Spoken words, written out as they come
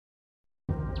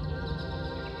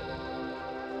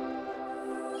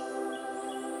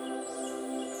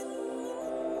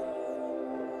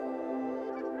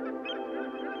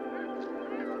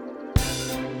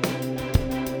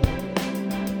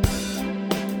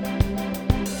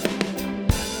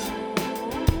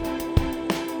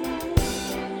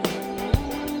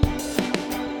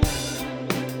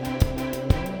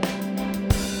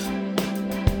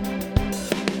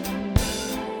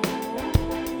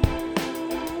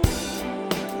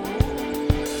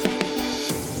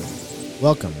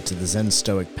Welcome to the Zen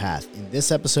Stoic Path. In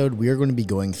this episode, we are going to be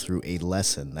going through a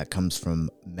lesson that comes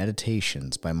from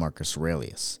Meditations by Marcus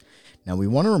Aurelius. Now, we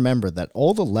want to remember that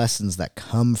all the lessons that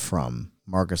come from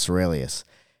Marcus Aurelius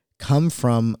come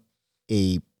from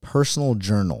a personal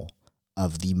journal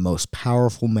of the most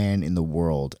powerful man in the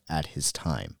world at his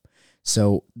time.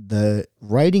 So the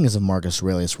writings of Marcus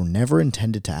Aurelius were never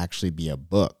intended to actually be a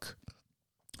book,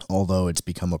 although it's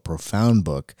become a profound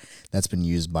book that's been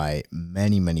used by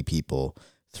many, many people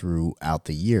throughout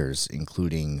the years,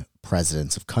 including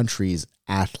presidents of countries,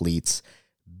 athletes,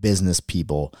 business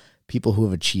people, people who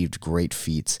have achieved great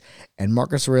feats. And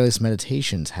Marcus Aurelius'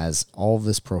 Meditations has all of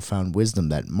this profound wisdom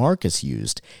that Marcus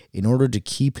used in order to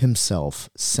keep himself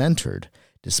centered,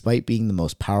 despite being the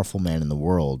most powerful man in the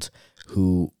world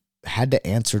who had to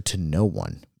answer to no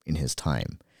one in his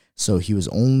time. So he was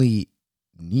only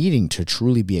needing to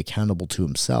truly be accountable to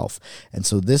himself. And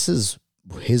so this is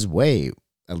his way,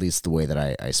 at least the way that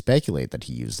I speculate that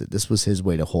he used it. This was his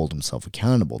way to hold himself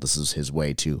accountable. This is his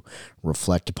way to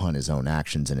reflect upon his own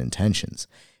actions and intentions.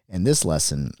 And this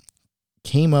lesson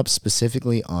came up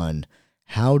specifically on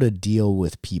how to deal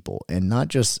with people, and not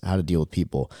just how to deal with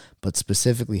people, but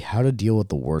specifically how to deal with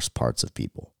the worst parts of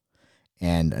people,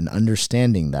 and an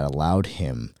understanding that allowed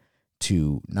him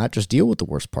to not just deal with the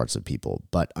worst parts of people,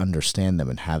 but understand them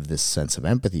and have this sense of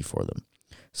empathy for them.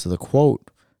 So the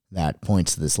quote that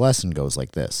points to this lesson goes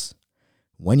like this: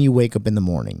 "When you wake up in the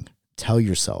morning, tell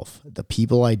yourself, the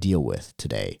people I deal with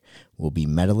today will be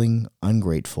meddling,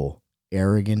 ungrateful,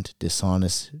 arrogant,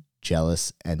 dishonest,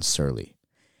 jealous, and surly.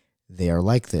 They are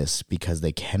like this because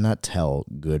they cannot tell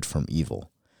good from evil.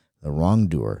 The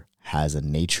wrongdoer has a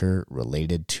nature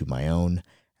related to my own,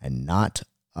 and not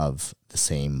of the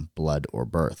same blood or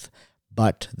birth,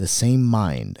 but the same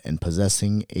mind and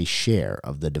possessing a share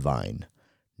of the divine.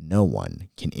 No one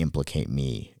can implicate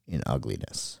me in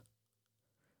ugliness."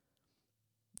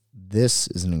 This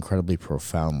is an incredibly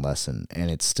profound lesson,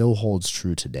 and it still holds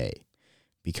true today,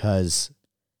 because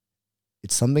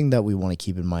it's something that we want to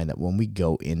keep in mind, that when we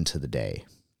go into the day,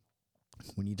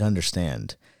 we need to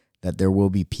understand that there will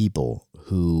be people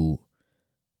who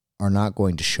are not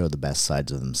going to show the best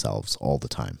sides of themselves all the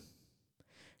time.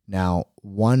 Now,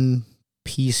 one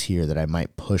piece here that I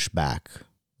might push back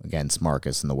against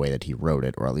Marcus in the way that he wrote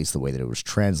it, or at least the way that it was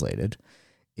translated,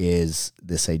 is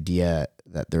this idea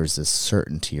that there's this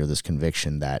certainty or this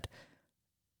conviction that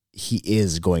he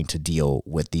is going to deal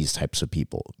with these types of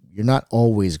people. You're not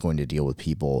always going to deal with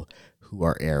people who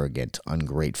are arrogant,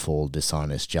 ungrateful,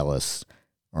 dishonest, jealous,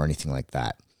 or anything like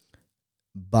that.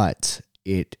 But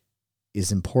it is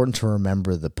important to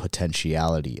remember the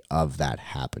potentiality of that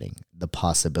happening, the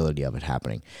possibility of it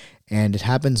happening. And it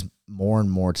happens more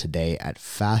and more today at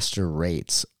faster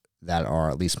rates that are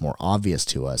at least more obvious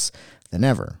to us than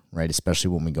ever, right? Especially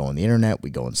when we go on the internet, we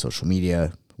go on social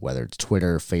media, whether it's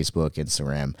Twitter, Facebook,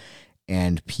 Instagram,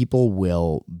 and people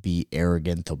will be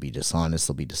arrogant, they'll be dishonest,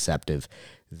 they'll be deceptive,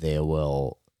 they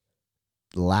will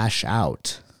lash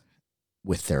out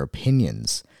with their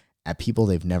opinions at people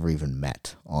they've never even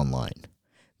met online.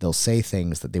 They'll say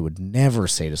things that they would never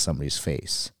say to somebody's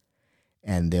face,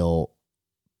 and they'll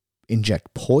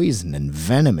inject poison and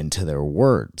venom into their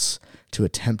words to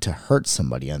attempt to hurt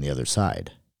somebody on the other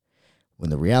side, when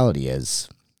the reality is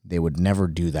they would never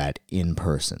do that in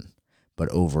person, but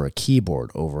over a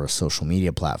keyboard, over a social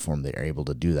media platform, they're able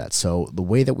to do that. So the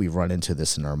way that we run into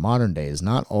this in our modern day is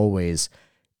not always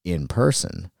in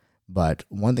person. But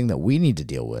one thing that we need to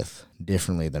deal with,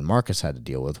 differently than Marcus had to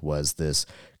deal with, was this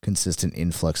consistent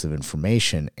influx of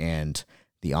information and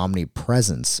the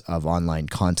omnipresence of online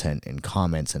content and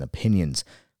comments and opinions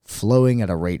flowing at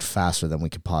a rate faster than we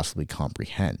could possibly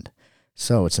comprehend.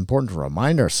 So it's important to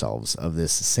remind ourselves of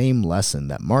this same lesson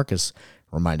that Marcus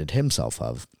reminded himself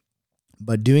of,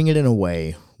 but doing it in a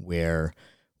way where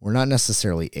we're not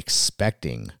necessarily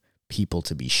expecting people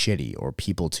to be shitty or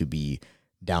people to be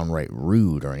downright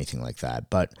rude or anything like that,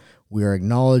 but we are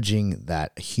acknowledging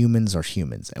that humans are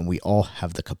humans and we all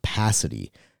have the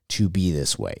capacity to be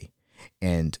this way,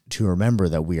 and to remember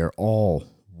that we are all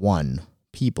one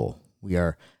people. We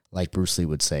are, like Bruce Lee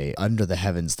would say, under the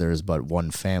heavens there is but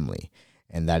one family,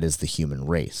 and that is the human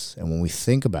race. And when we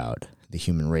think about the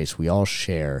human race, we all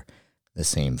share the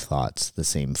same thoughts, the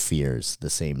same fears, the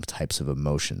same types of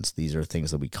emotions. These are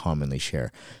things that we commonly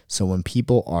share. So when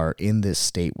people are in this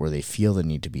state where they feel the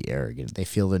need to be arrogant, they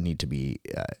feel the need to be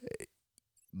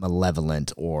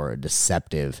malevolent or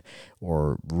deceptive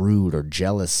or rude or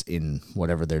jealous in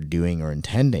whatever they're doing or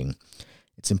intending,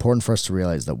 it's important for us to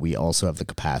realize that we also have the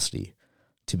capacity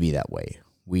to be that way.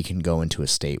 We can go into a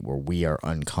state where we are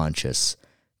unconscious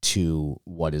to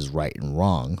what is right and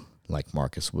wrong, like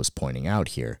Marcus was pointing out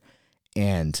here,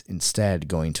 and instead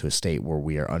going to a state where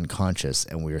we are unconscious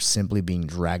and we are simply being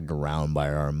dragged around by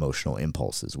our emotional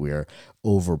impulses. We are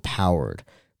overpowered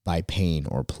by pain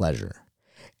or pleasure.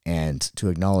 And to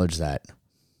acknowledge that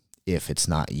if it's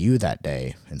not you that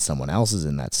day and someone else is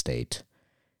in that state,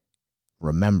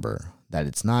 remember that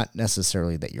it's not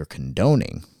necessarily that you're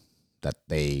condoning that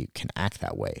they can act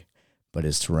that way, but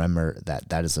is to remember that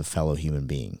that is a fellow human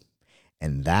being.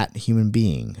 And that human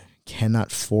being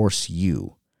cannot force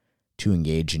you to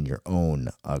engage in your own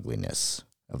ugliness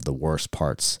of the worst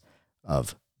parts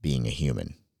of being a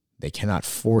human. They cannot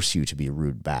force you to be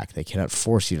rude back. They cannot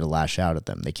force you to lash out at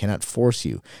them. They cannot force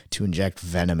you to inject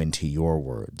venom into your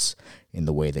words in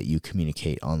the way that you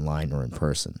communicate online or in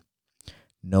person.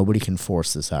 Nobody can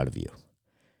force this out of you.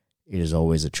 It is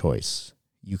always a choice.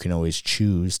 You can always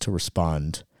choose to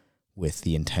respond with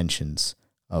the intentions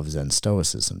of Zen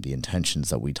Stoicism, the intentions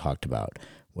that we talked about,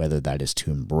 whether that is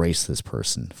to embrace this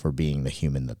person for being the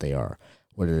human that they are,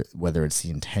 whether it's the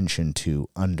intention to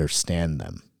understand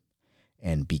them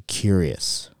and be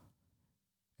curious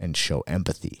and show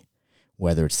empathy,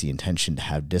 whether it's the intention to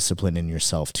have discipline in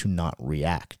yourself to not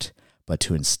react, but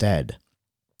to instead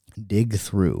dig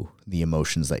through the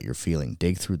emotions that you're feeling,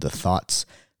 dig through the thoughts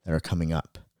that are coming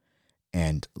up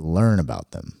and learn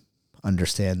about them,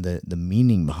 understand the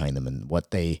meaning behind them and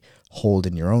what they hold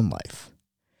in your own life.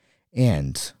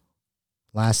 And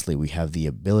lastly, we have the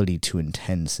ability to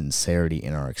intend sincerity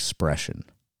in our expression.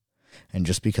 And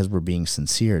just because we're being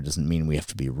sincere doesn't mean we have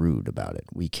to be rude about it.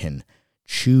 We can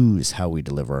choose how we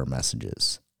deliver our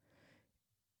messages.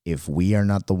 If we are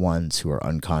not the ones who are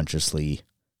unconsciously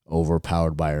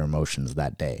overpowered by our emotions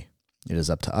that day, it is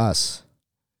up to us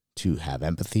to have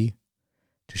empathy,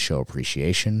 to show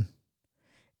appreciation,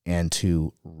 and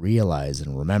to realize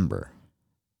and remember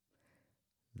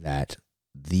that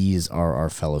these are our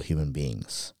fellow human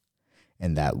beings,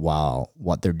 and that while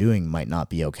what they're doing might not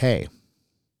be okay,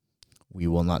 we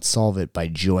will not solve it by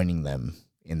joining them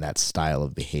in that style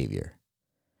of behavior.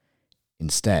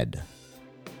 Instead,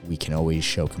 we can always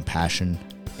show compassion,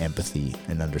 empathy,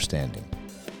 and understanding.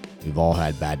 We've all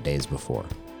had bad days before.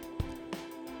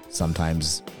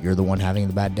 Sometimes you're the one having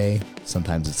the bad day,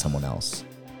 sometimes it's someone else.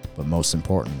 But most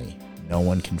importantly, no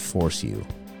one can force you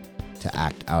to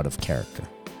act out of character.